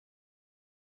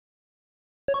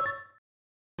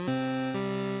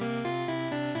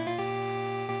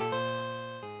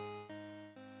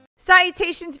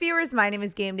Salutations viewers, my name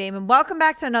is GameDame and welcome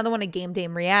back to another one of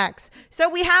GameDame Reacts. So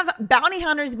we have bounty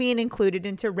hunters being included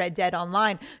into Red Dead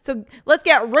Online. So let's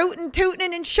get rootin',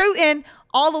 tootin', and shootin'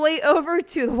 all the way over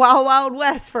to the Wild Wild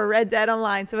West for Red Dead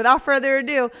Online. So without further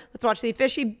ado, let's watch the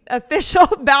official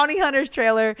bounty hunters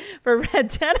trailer for Red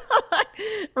Dead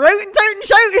Online. Rootin', tootin',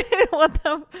 shootin'.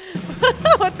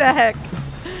 What the heck?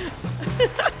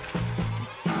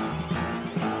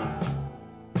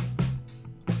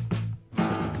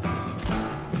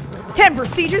 10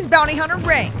 prestigious bounty hunter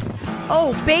ranks.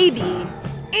 Oh, baby.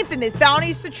 Infamous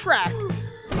bounties to track.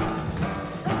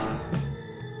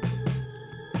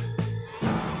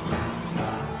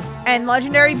 And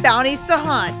legendary bounties to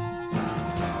hunt.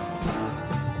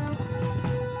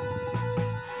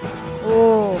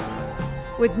 Oh.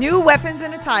 With new weapons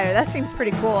and attire. That seems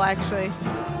pretty cool, actually.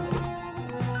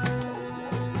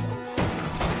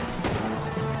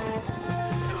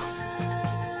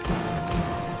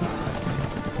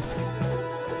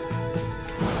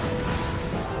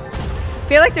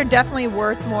 I feel like they're definitely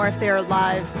worth more if they're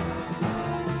alive.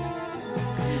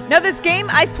 Now this game,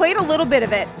 I've played a little bit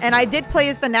of it, and I did play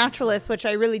as the Naturalist, which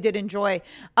I really did enjoy.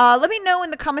 Let me know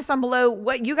in the comments down below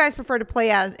what you guys prefer to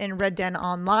play as in Red Dead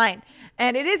Online.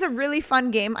 And it is a really fun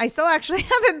game. I still actually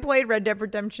haven't played Red Dead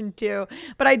Redemption 2,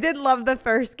 but I did love the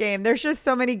first game. There's just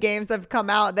so many games that have come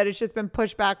out that it's just been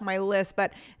pushed back my list,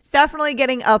 but it's definitely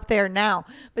getting up there now.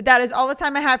 But that is all the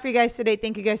time I have for you guys today.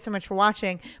 Thank you guys so much for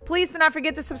watching. Please do not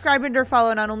forget to subscribe and or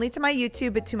follow not only to my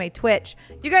YouTube, but to my Twitch.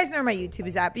 You guys know where my YouTube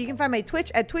is at, but you can find my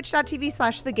Twitch at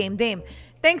twitch.tv/thegamedame.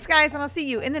 Thanks guys, and I'll see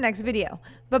you in the next video.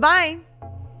 Bye-bye.